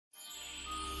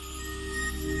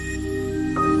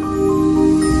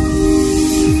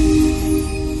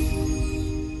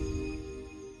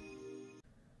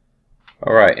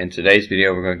in today's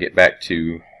video we're going to get back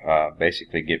to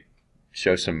basically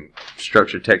show some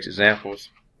structured text examples.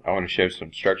 I want to show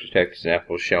some structured text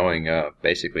examples showing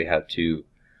basically how to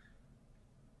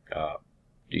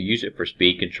use it for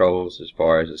speed controls as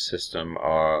far as a system.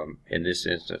 In this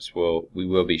instance, we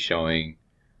will be showing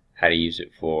how to use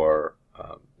it for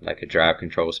like a drive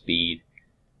control speed,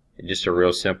 and just a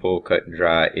real simple cut and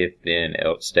dry if then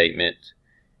else statement,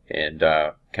 and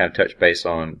kind of touch base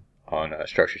on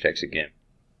structured text again.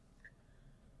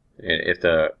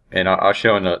 And I'll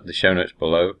show in the show notes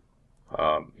below,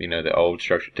 you know, the old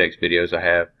structured text videos I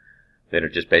have that are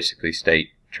just basically state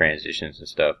transitions and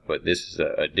stuff, but this is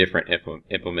a different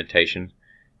implementation,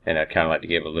 and I'd kind of like to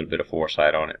give a little bit of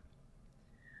foresight on it.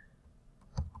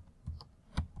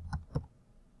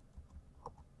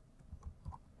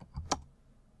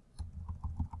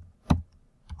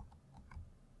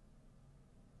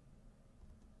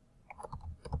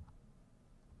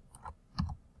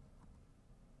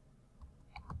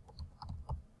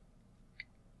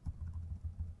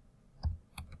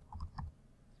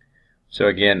 So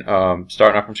again,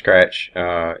 starting off from scratch,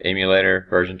 emulator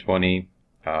version 20,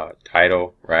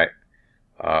 title, right?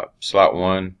 Slot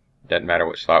 1, doesn't matter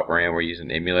what slot we're in, we're using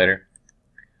the emulator.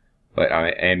 But I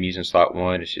am using slot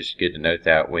 1. It's just good to note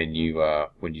that when you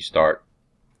start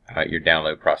your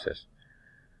download process.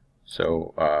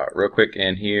 So real quick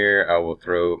in here, I will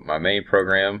throw my main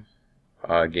program.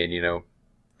 Again, you know,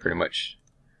 pretty much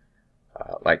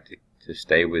like to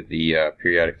stay with the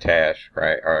periodic task,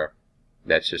 right? Or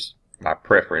that's just my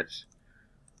preference,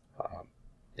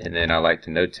 and then I like to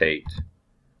notate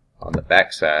on the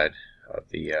back side of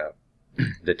the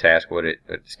task what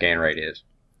the scan rate is.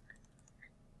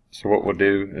 So what we'll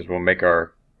do is we'll make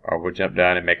we'll jump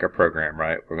down and make our program,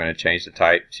 right? We're going to change the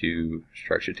type to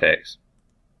structured text,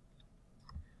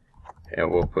 and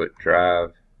we'll put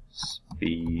drive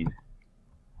speed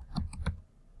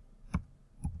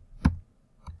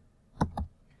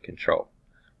control.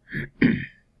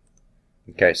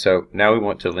 Okay, so now we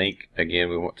want to link again.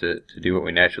 We want to do what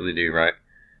we naturally do, right?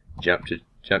 Jump to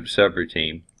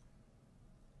subroutine,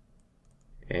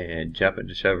 and jump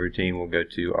into subroutine. We'll go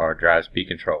to our drive speed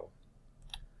control.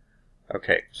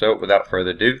 Okay, so without further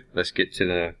ado, let's get to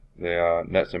the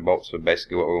nuts and bolts of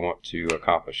basically what we want to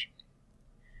accomplish.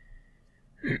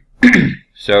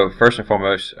 So first and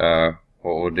foremost, what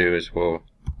we'll do is we'll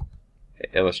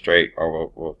illustrate,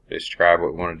 or we'll describe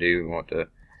what we want to do. We want to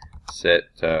set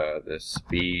the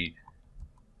speed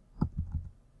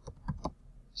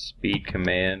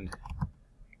command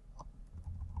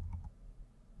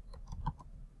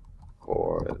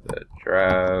for the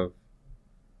drive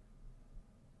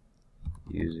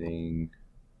using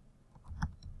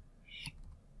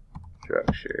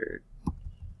structured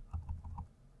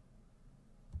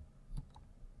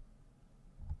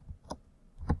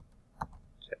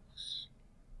text.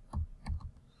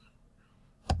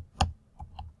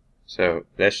 So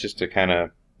that's just to kind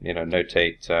of, you know,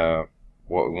 notate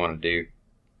what we want to do.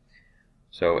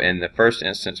 So in the first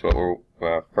instance, what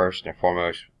we're first and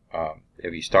foremost,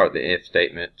 if you start the if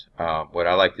statement, what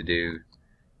I like to do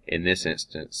in this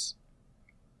instance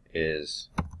is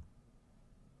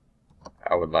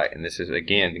and this is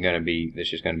again going to be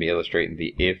illustrating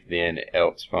the if then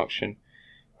else function.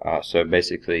 So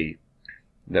basically,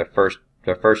 the first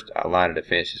line of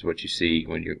defense is what you see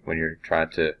when you're trying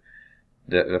to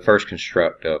the first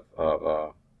construct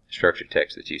of structured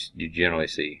text that you generally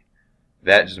see.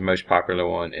 That is the most popular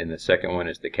one, and the second one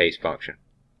is the case function.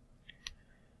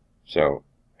 So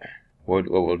what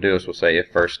we'll do is we'll say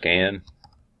if first scan.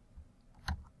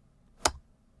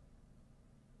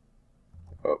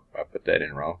 Oh, I put that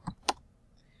in wrong.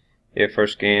 If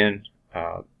first scan,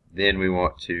 then we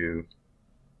want to,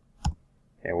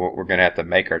 and we're going to have to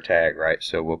make our tag, right?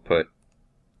 So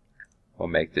we'll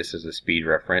make this as a speed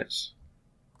reference.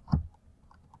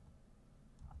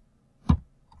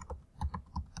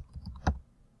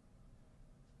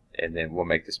 And then we'll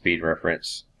make the speed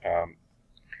reference.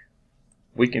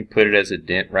 We can put it as a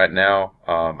dent right now.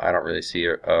 I don't really see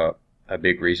a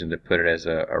big reason to put it as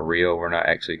a real. We're not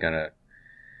actually going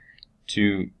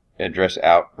to address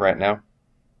out right now.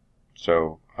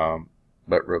 So,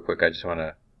 but real quick,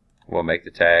 we'll make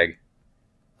the tag,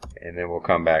 and then we'll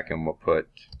come back and we'll put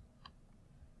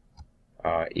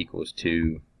equals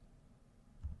to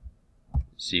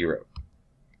 0,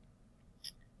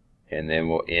 and then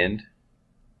we'll end.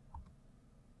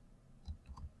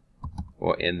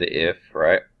 We'll end the if,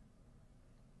 right?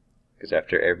 Because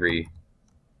after every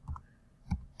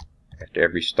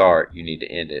start, you need to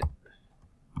end it.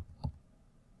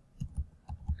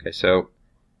 Okay, so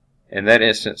in that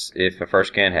instance, if a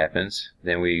first scan happens,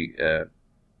 then we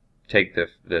take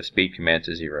the speed command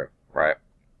to 0, right?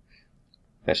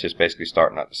 That's just basically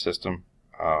starting out the system.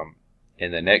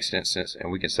 In the next instance,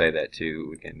 and we can say that too,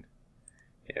 we can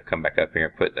come back up here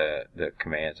and put the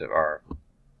commands of our,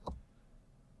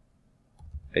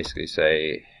 basically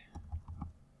say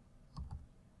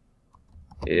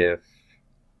if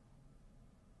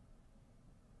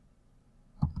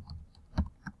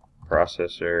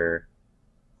processor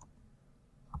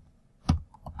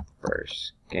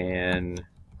first scan,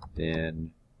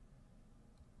 then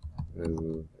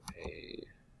move a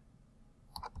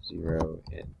 0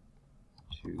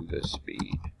 into the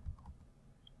speed.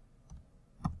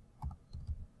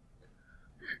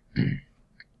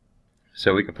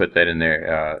 So we can put that in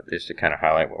there just to kind of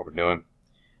highlight what we're doing.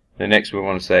 The next we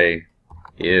want to say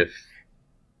if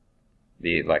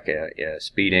the a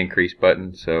speed increase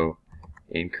button, so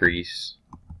increase,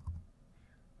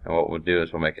 and what we'll do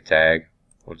is we'll make a tag.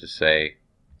 We'll just say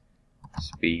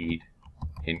speed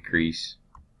increase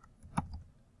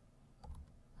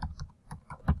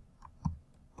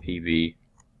PB,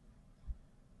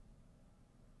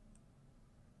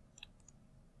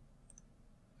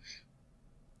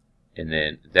 and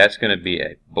then that's going to be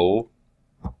a bool.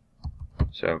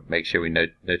 So make sure we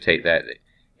notate that.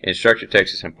 In structured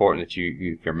text, it's important that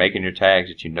if you're making your tags,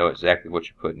 that you know exactly what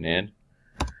you're putting in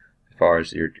as far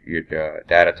as your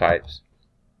data types.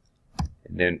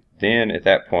 And then at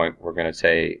that point, we're going to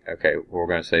say, okay, we're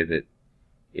going to say that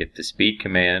if the speed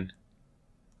command,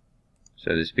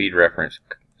 so the speed reference,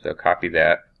 so copy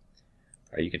that,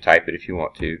 or you can type it if you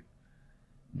want to.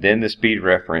 Then the speed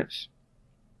reference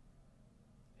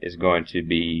is going to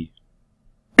be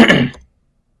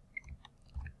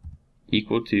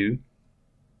equal to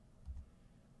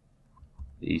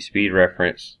the speed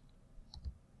reference,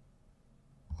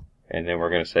 and then we're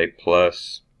going to say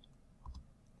plus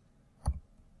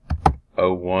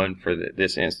 01 for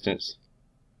this instance,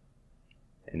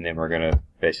 and then we're going to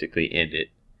basically end it.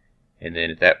 And then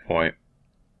at that point,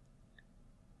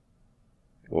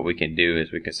 what we can do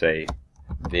is we can say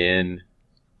then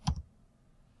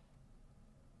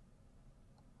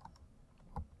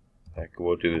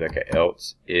we'll do like a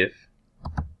else if,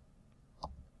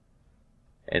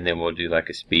 and then we'll do like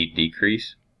a speed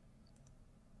decrease.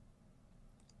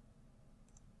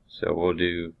 So we'll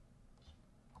do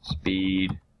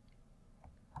speed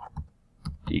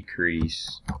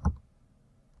decrease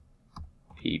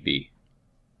PB.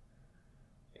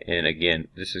 And again,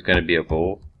 this is going to be a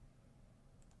bool.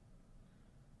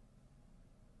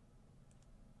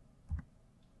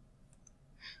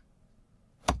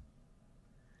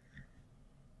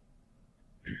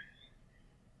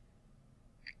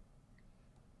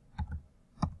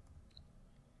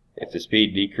 If the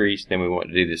speed decreased, then we want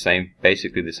to do the same,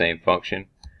 basically the same function.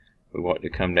 We want to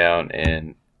come down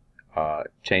and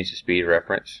change the speed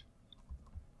reference.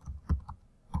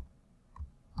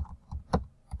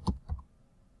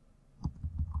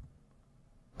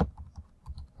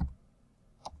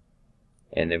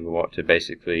 And then we want to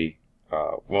basically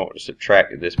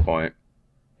subtract at this point,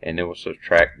 and then we'll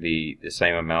subtract the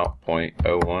same amount,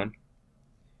 0.01.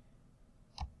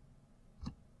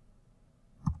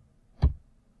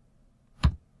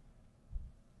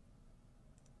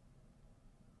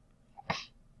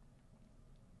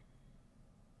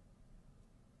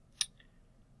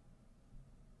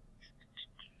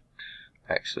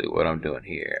 Actually, what I'm doing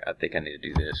here, I think I need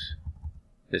to do this.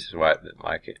 This is why I didn't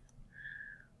like it.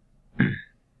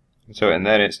 So in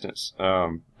that instance,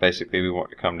 basically we want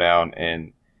to come down,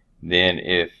 and then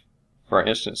if, for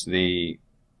instance, the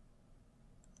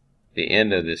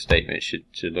end of this statement should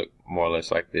look more or less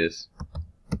like this,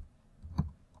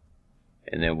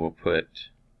 and then we'll put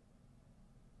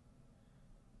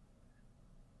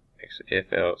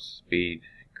if else speed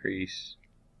increase.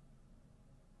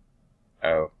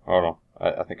 Oh, hold on.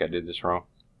 I think I did this wrong.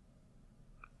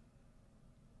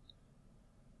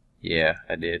 Yeah,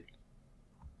 I did.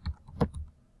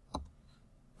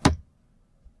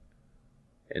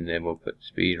 And then we'll put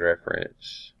speed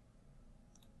reference.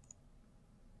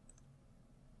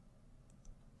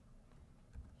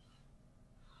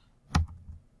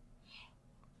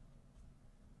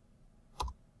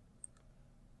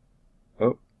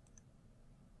 Oh.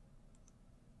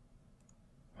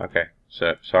 Okay,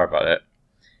 so sorry about that.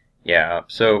 Yeah,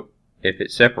 so if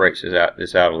it separates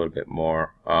this out a little bit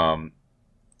more, the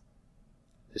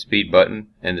speed button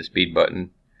and the speed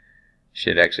button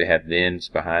should actually have thens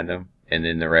behind them, and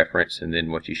then the reference, and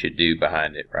then what you should do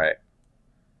behind it, right?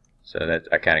 So that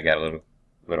I kind of got a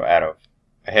little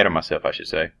ahead of myself, I should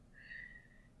say.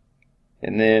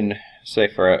 And then say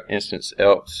for instance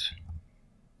else,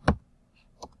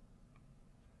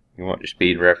 you want your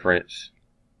speed reference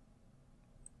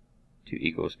to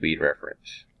equal speed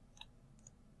reference.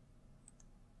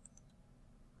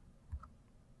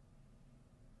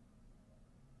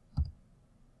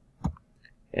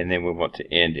 And then we want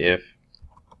to end if.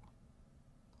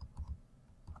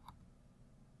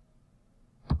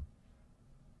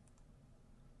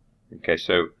 Okay,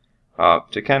 so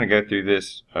to kind of go through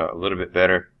this a little bit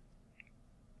better,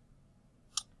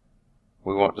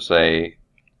 we want to say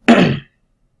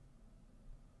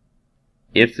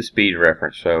if the speed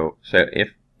reference, so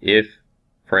if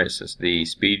for instance the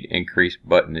speed increase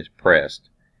button is pressed,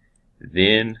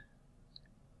 then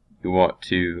you want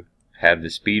to have the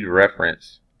speed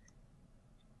reference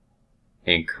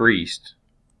increased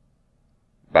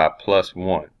by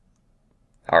 +1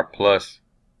 or plus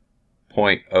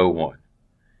 0.01.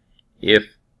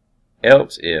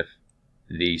 Else if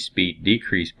the speed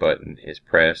decrease button is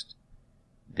pressed,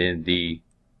 then the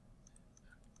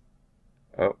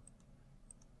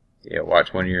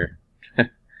watch when you're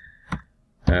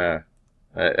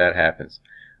that happens.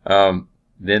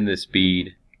 Then the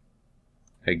speed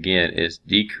again is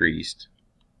decreased.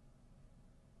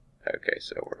 Okay,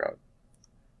 so we're going to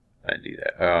undo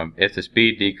that. If the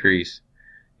speed decrease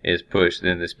is pushed,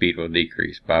 then the speed will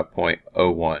decrease by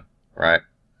 0.01, right?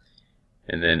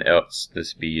 And then else the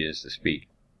speed is the speed.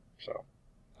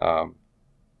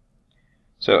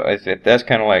 So if that's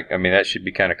kind of like, I mean, that should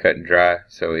be kind of cut and dry.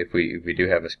 So if we do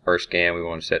have a first scan, we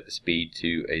want to set the speed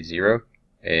to a 0,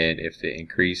 and if the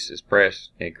increase is pressed,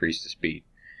 increase the speed.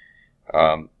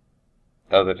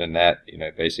 Other than that,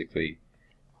 basically,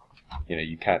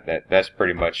 you can't. That's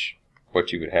pretty much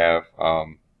what you would have.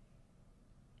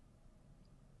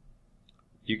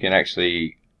 You can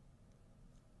actually,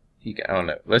 I don't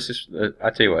know. I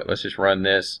tell you what. Let's just run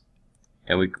this,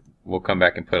 and we'll come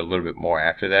back and put a little bit more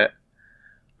after that.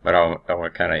 But I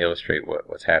want to kind of illustrate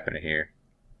what's happening here.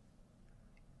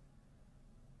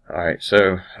 All right,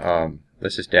 so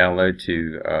let's just download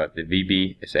to the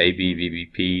VB. It's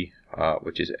ABVBP,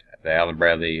 which is the Allen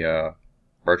Bradley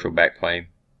virtual backplane.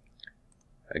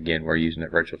 Again, we're using a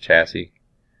virtual chassis.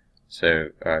 So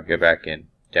go back and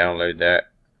download that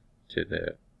to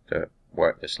the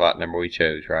slot number we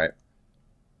chose, right?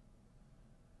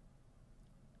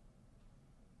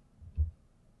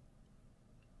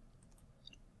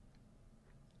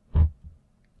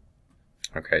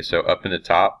 Okay, so up in the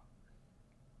top,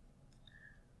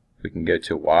 we can go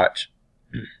to watch,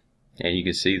 and you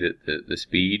can see that the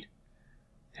speed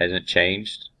hasn't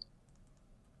changed.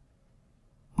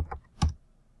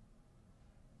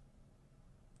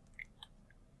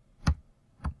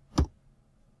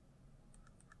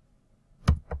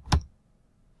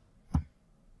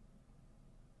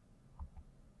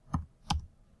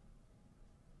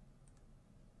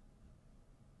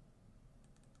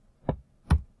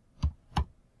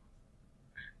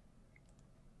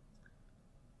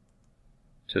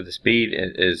 So the speed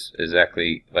is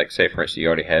exactly like, say for instance you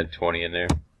already had 20 in there.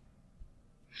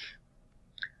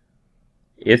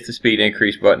 If the speed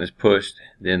increase button is pushed,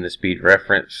 then the speed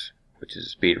reference, which is the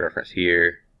speed reference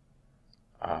here,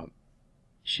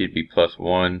 should be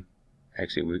 +1.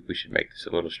 Actually, we should make this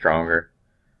a little stronger.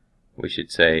 We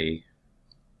should say,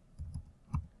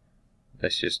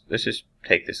 let's just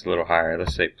take this a little higher.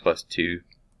 Let's say +2.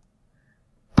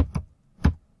 And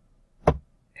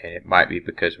it might be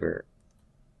because we're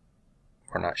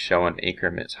not showing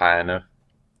increments high enough.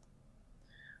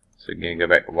 So again, go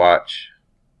back to watch.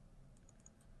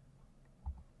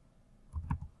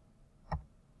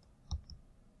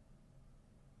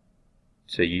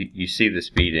 So you see the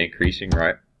speed increasing,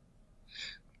 right?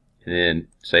 And then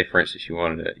say for instance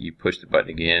you push the button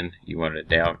again, you want it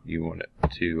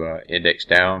to index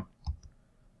down.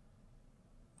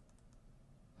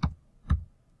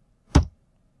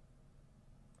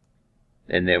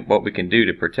 And then what we can do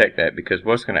to protect that, because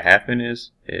what's going to happen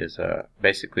is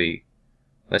basically,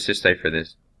 let's just say for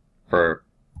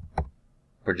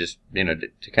just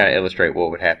to kind of illustrate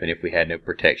what would happen if we had no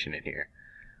protection in here.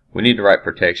 We need to write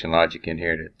protection logic in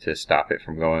here to stop it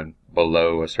from going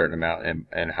below a certain amount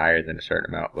and higher than a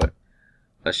certain amount. But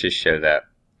let's just show that.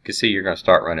 You can see you're going to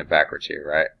start running backwards here,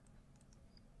 right?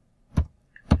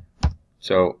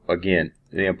 So again,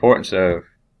 the importance of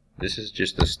this is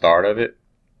just the start of it,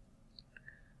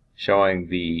 showing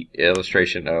the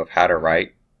illustration of how to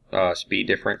write speed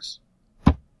difference,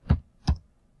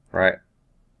 right?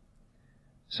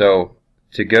 So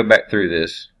to go back through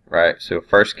this, right? So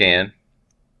first scan,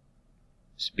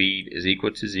 speed is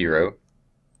equal to 0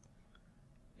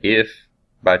 if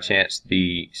by chance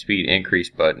the speed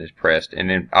increase button is pressed, and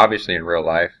then obviously in real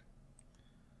life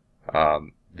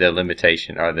the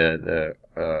limitation or the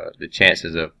the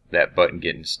chances of that button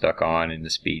getting stuck on and the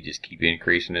speed just keep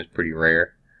increasing is pretty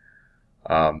rare.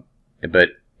 But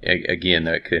again,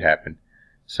 though, it could happen.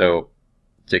 So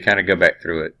to kind of go back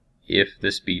through it, if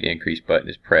the speed increase button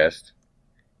is pressed,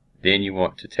 then you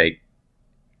want to take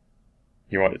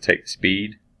the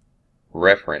speed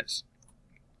reference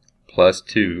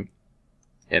 +2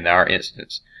 in our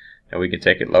instance. Now we can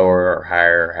take it lower or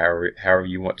higher, however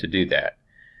you want to do that.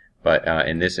 But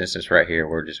in this instance right here,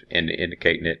 we're just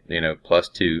indicating it,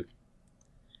 +2,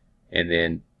 and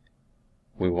then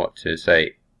we want to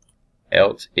say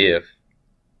else if.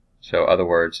 So, other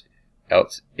words,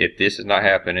 else if this is not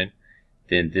happening,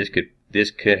 then this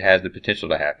could has the potential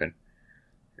to happen.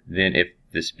 Then if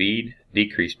the speed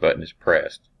decrease button is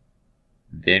pressed,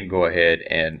 then go ahead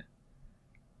and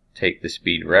take the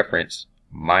speed reference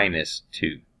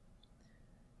 -2.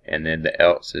 And then the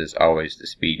else is always the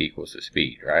speed equals the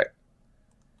speed, right?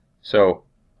 So,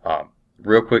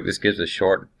 real quick, this gives a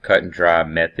short, cut and dry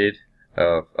method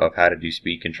of how to do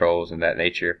speed controls and that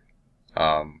nature.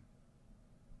 Kind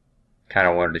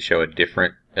of wanted to show a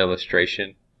different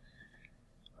illustration.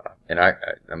 And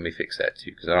let me fix that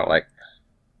too, because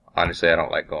honestly, I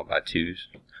don't like going by 2s.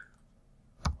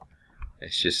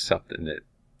 It's just something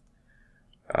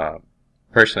that,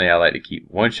 personally, I like to keep.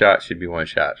 One shot should be one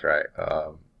shots, right?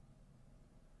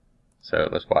 So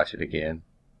let's watch it again.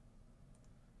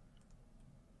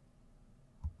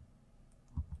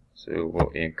 So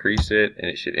we'll increase it, and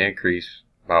it should increase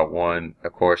by 1.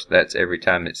 Of course, that's every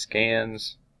time it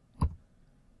scans.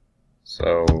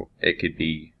 So it could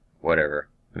be whatever.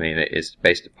 I mean, it's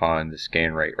based upon the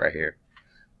scan rate right here.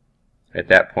 At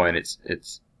that point,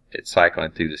 it's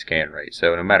cycling through the scan rate.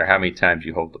 So no matter how many times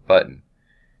you hold the button,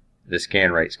 the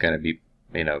scan rate's going to be,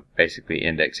 basically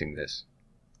indexing this.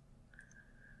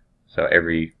 So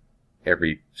every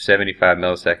 75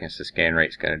 milliseconds, the scan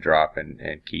rate's going to drop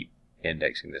and keep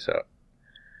indexing this up.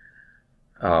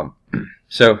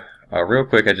 So real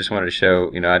quick, I just wanted to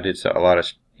show, I did a lot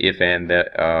of if and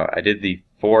that. I did the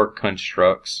 4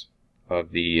 constructs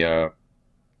of the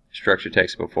structure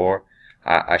text before.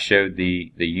 I showed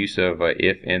the use of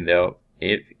if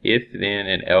then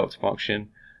and else function.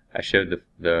 I showed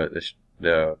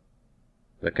the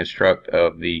construct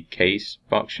of the case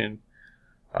function.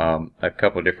 A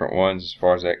couple different ones as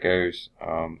far as that goes.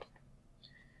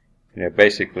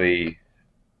 Basically,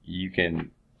 you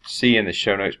can see in the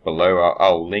show notes below.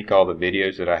 I'll link all the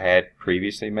videos that I had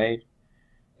previously made,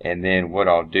 and then what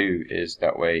I'll do is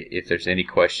that way, if there's any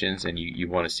questions and you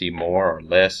want to see more or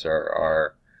less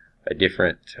or a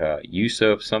different use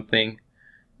of something,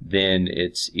 then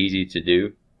it's easy to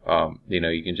do.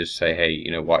 You can just say, hey,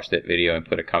 watch that video and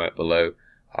put a comment below.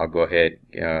 I'll go ahead,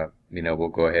 we'll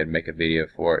go ahead and make a video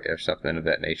for it or something of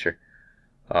that nature.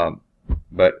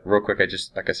 But real quick,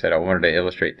 like I said, I wanted to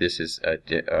illustrate this as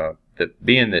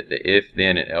being that the if,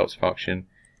 then, and else function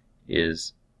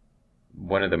is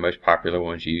one of the most popular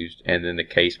ones used, and then the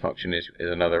case function is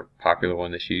another popular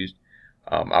one that's used.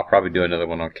 I'll probably do another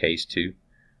one on case too,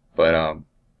 but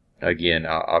again,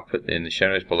 I'll put in the show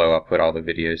notes below. I'll put all the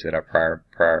videos that I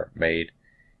prior made,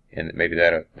 and maybe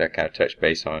that kind of touch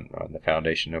base on the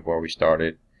foundation of where we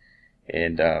started.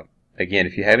 And again,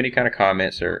 if you have any kind of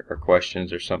comments or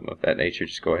questions or something of that nature,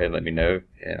 just go ahead and let me know,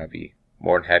 and I'll be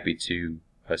more than happy to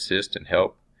assist and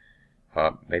help.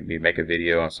 Maybe make a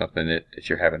video on something that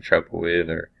you're having trouble with,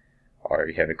 or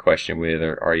you have a question with,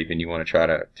 or even you want to try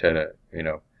to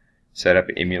set up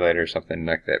an emulator or something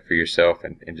like that for yourself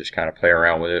and just kind of play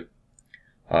around with it.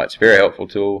 It's a very helpful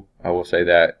tool, I will say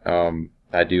that.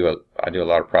 I do a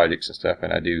lot of projects and stuff,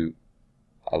 and I do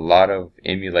a lot of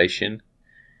emulation,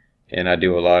 and I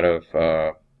do a lot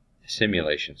of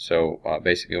simulation. So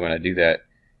basically, when I do that,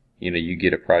 you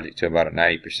get a project to about a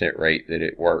 90% rate that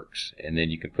it works, and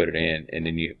then you can put it in, and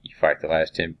then you fight the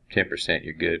last 10%,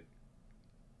 you're good.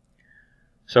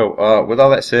 So with all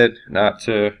that said, not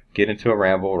to get into a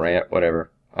ramble, rant,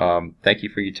 whatever, thank you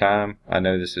for your time. I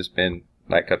know this has been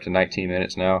like up to 19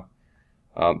 minutes now.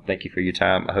 Thank you for your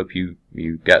time. I hope you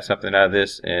got something out of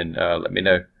this, and let me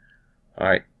know. All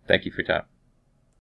right, thank you for your time.